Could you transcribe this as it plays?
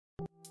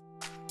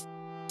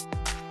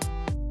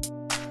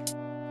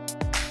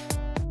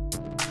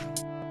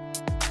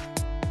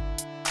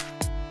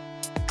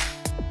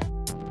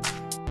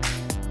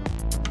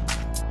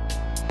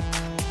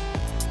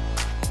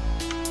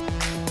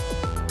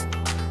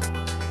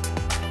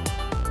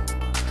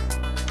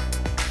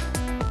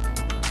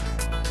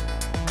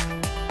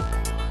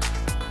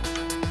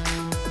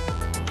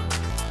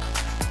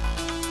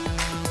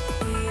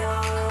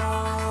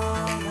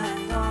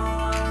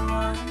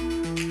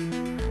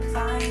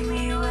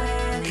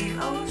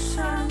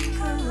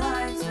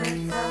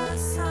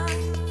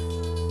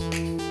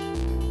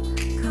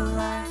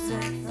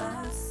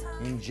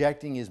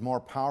Injecting is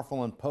more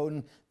powerful and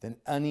potent than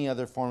any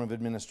other form of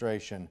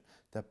administration.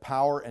 The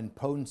power and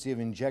potency of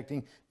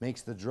injecting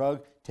makes the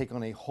drug take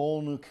on a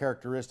whole new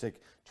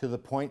characteristic to the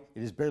point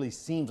it barely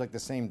seems like the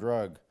same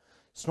drug.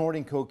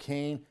 Snorting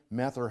cocaine,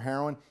 meth, or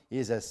heroin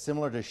is as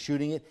similar to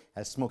shooting it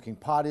as smoking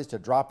pot is to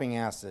dropping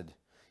acid.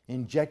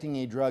 Injecting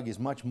a drug is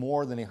much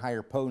more than a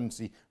higher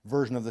potency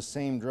version of the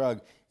same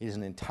drug. It is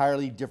an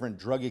entirely different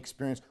drug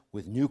experience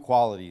with new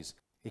qualities.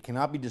 It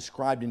cannot be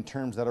described in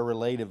terms that are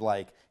relative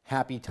like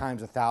happy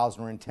times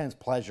 1,000 or intense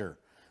pleasure.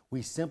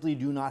 We simply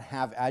do not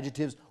have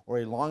adjectives or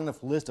a long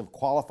enough list of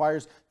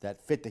qualifiers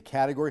that fit the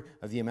category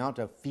of the amount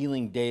of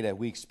feeling data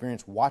we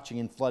experience watching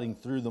and flooding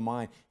through the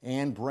mind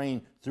and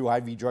brain through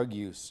IV drug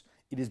use.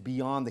 It is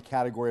beyond the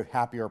category of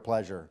happy or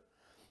pleasure.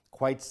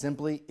 Quite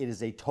simply, it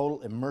is a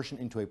total immersion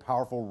into a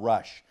powerful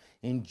rush.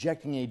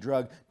 Injecting a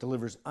drug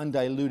delivers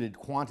undiluted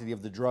quantity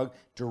of the drug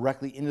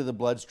directly into the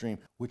bloodstream,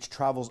 which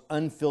travels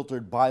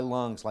unfiltered by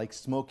lungs like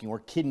smoking or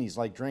kidneys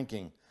like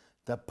drinking.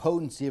 The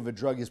potency of a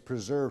drug is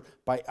preserved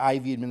by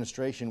IV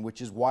administration, which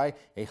is why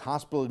a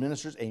hospital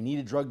administers a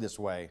needed drug this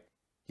way.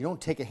 You don't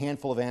take a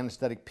handful of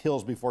anesthetic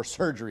pills before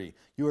surgery.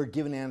 You are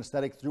given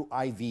anesthetic through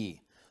IV.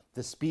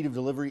 The speed of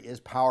delivery is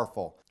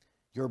powerful.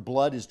 Your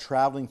blood is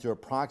traveling through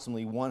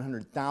approximately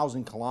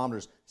 100,000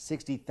 kilometers,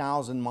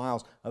 60,000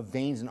 miles of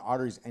veins and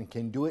arteries, and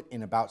can do it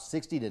in about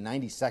 60 to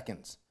 90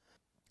 seconds.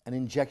 An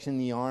injection in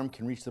the arm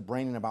can reach the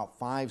brain in about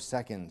 5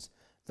 seconds.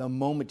 The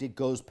moment it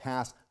goes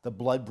past the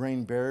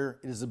blood-brain barrier,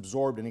 it is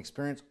absorbed and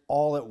experienced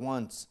all at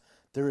once.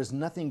 There is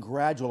nothing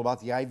gradual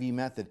about the IV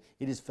method.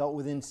 It is felt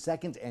within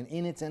seconds and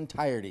in its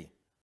entirety.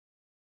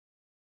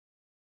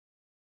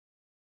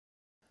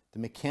 The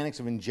mechanics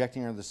of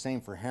injecting are the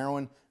same for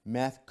heroin,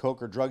 meth,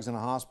 coke, or drugs in a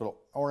hospital,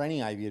 or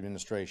any IV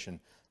administration.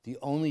 The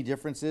only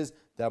difference is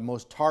that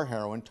most tar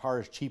heroin,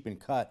 tar is cheap and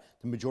cut,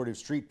 the majority of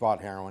street-bought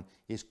heroin,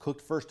 is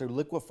cooked first to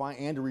liquefy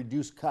and to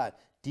reduce cut,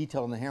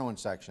 detailed in the heroin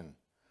section.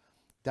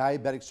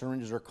 Diabetic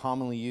syringes are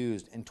commonly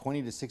used, and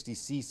 20 to 60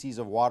 cc's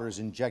of water is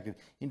injected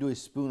into a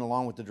spoon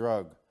along with the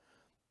drug.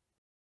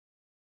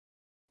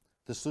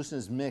 The solution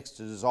is mixed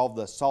to dissolve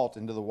the salt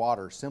into the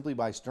water simply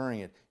by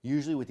stirring it,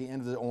 usually with the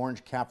end of the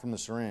orange cap from the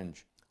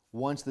syringe.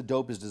 Once the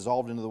dope is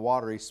dissolved into the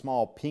water, a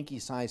small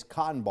pinky-sized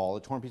cotton ball,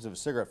 a torn piece of a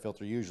cigarette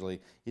filter usually,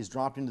 is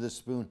dropped into the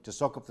spoon to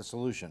soak up the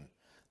solution.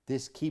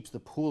 This keeps the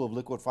pool of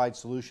liquefied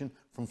solution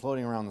from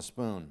floating around the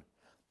spoon.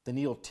 The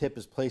needle tip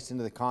is placed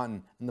into the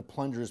cotton and the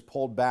plunger is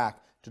pulled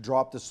back to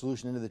drop the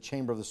solution into the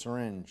chamber of the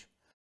syringe.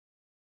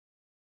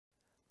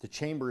 The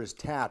chamber is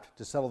tapped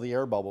to settle the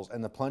air bubbles,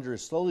 and the plunger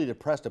is slowly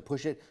depressed to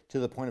push it to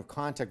the point of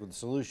contact with the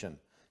solution,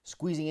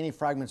 squeezing any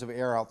fragments of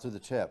air out through the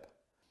tip.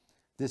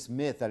 This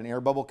myth that an air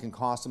bubble can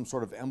cause some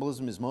sort of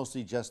embolism is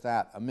mostly just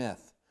that, a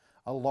myth.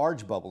 A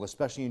large bubble,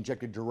 especially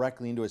injected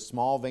directly into a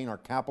small vein or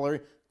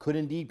capillary, could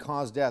indeed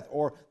cause death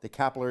or the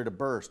capillary to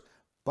burst,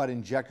 but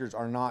injectors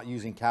are not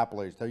using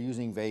capillaries, they're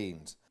using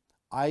veins.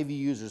 IV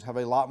users have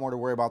a lot more to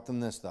worry about than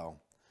this though.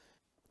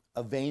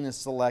 A vein is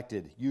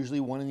selected, usually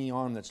one in the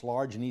arm that's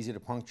large and easy to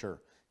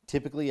puncture.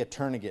 Typically a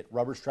tourniquet,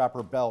 rubber strap,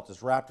 or belt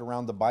is wrapped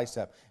around the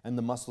bicep and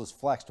the muscle is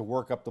flexed to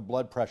work up the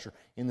blood pressure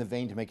in the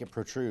vein to make it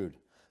protrude.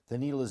 The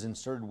needle is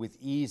inserted with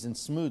ease and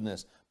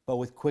smoothness, but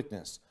with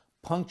quickness.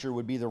 Puncture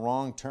would be the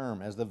wrong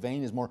term, as the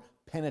vein is more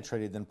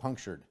penetrated than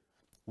punctured.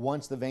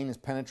 Once the vein is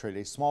penetrated,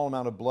 a small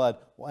amount of blood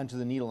will enter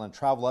the needle and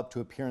travel up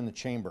to appear in the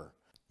chamber.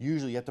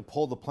 Usually you have to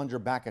pull the plunger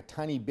back a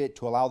tiny bit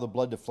to allow the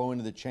blood to flow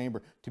into the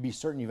chamber to be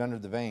certain you've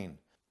entered the vein.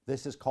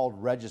 This is called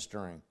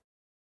registering.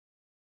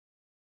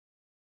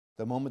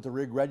 The moment the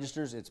rig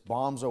registers, it's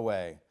bombs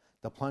away.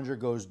 The plunger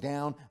goes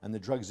down and the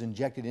drug is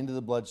injected into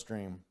the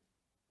bloodstream.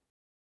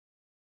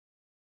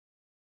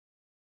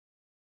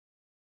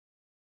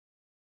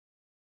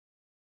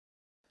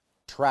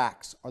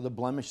 Tracks are the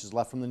blemishes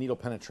left from the needle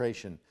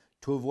penetration.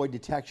 To avoid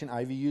detection,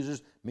 IV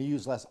users may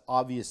use less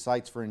obvious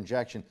sites for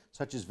injection,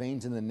 such as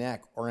veins in the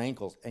neck or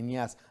ankles. And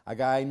yes, a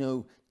guy I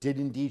know did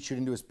indeed shoot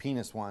into his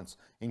penis once,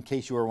 in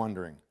case you were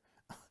wondering.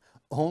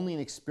 Only an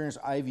experienced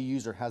IV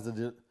user has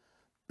the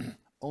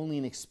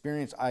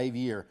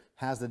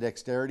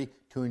dexterity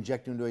to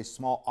inject into a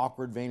small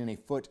awkward vein in a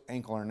foot,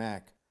 ankle, or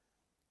neck.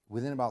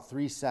 Within about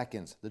 3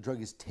 seconds, the drug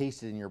is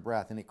tasted in your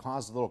breath and it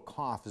causes a little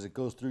cough as it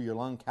goes through your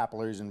lung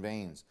capillaries and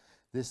veins.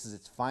 This is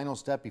its final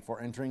step before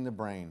entering the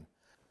brain.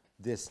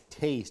 This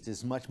taste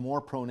is much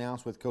more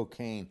pronounced with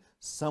cocaine,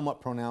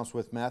 somewhat pronounced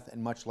with meth,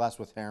 and much less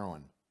with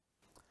heroin.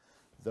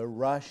 The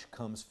rush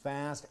comes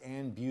fast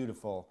and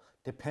beautiful.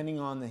 Depending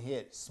on the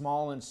hit,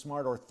 small and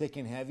smart or thick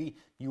and heavy,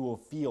 you will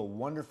feel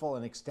wonderful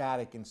and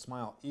ecstatic and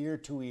smile ear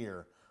to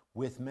ear.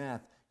 With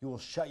meth, you will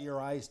shut your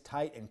eyes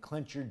tight and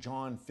clench your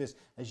jaw and fist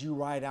as you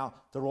ride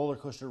out the roller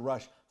coaster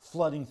rush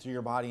flooding through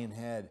your body and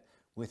head.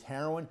 With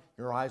heroin,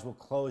 your eyes will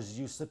close as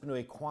you slip into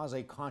a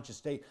quasi-conscious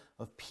state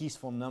of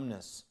peaceful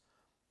numbness.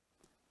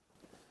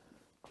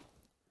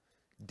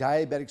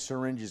 Diabetic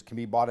syringes can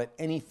be bought at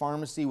any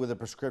pharmacy with a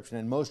prescription,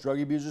 and most drug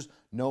abusers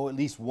know at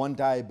least one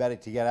diabetic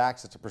to get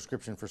access to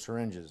prescription for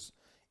syringes.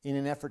 In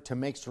an effort to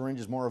make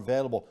syringes more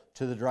available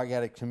to the drug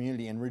addict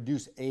community and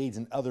reduce AIDS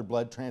and other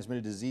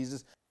blood-transmitted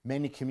diseases,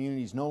 many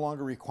communities no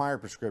longer require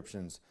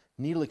prescriptions.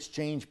 Needle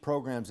exchange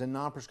programs and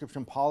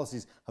non-prescription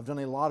policies have done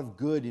a lot of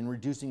good in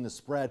reducing the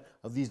spread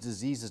of these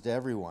diseases to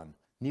everyone.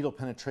 Needle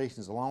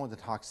penetrations, along with the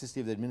toxicity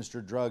of the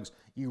administered drugs,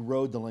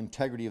 erode the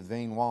integrity of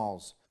vein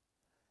walls.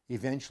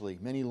 Eventually,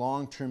 many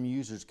long-term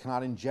users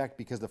cannot inject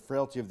because the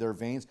frailty of their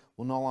veins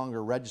will no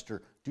longer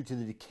register due to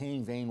the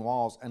decaying vein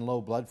walls and low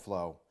blood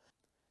flow.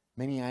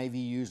 Many IV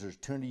users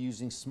turn to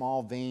using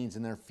small veins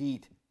in their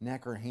feet,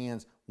 neck, or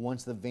hands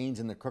once the veins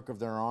in the crook of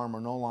their arm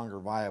are no longer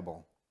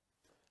viable.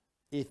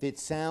 If it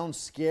sounds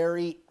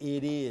scary,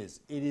 it is.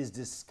 It is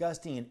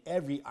disgusting, and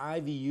every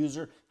IV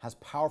user has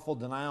powerful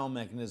denial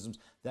mechanisms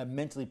that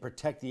mentally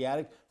protect the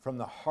addict from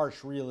the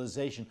harsh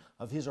realization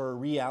of his or her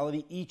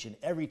reality each and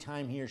every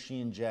time he or she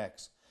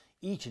injects.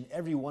 Each and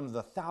every one of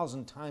the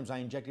 1,000 times I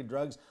injected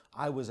drugs,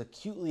 I was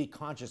acutely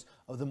conscious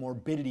of the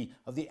morbidity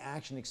of the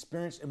action,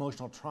 experienced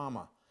emotional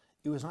trauma.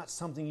 It was not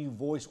something you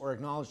voice or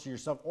acknowledge to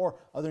yourself or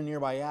other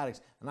nearby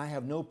addicts, and I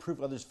have no proof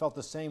others felt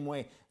the same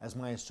way, as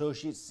my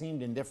associates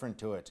seemed indifferent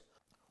to it.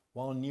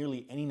 While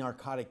nearly any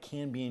narcotic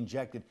can be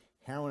injected,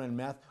 heroin and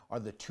meth are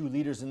the two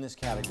leaders in this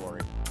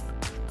category.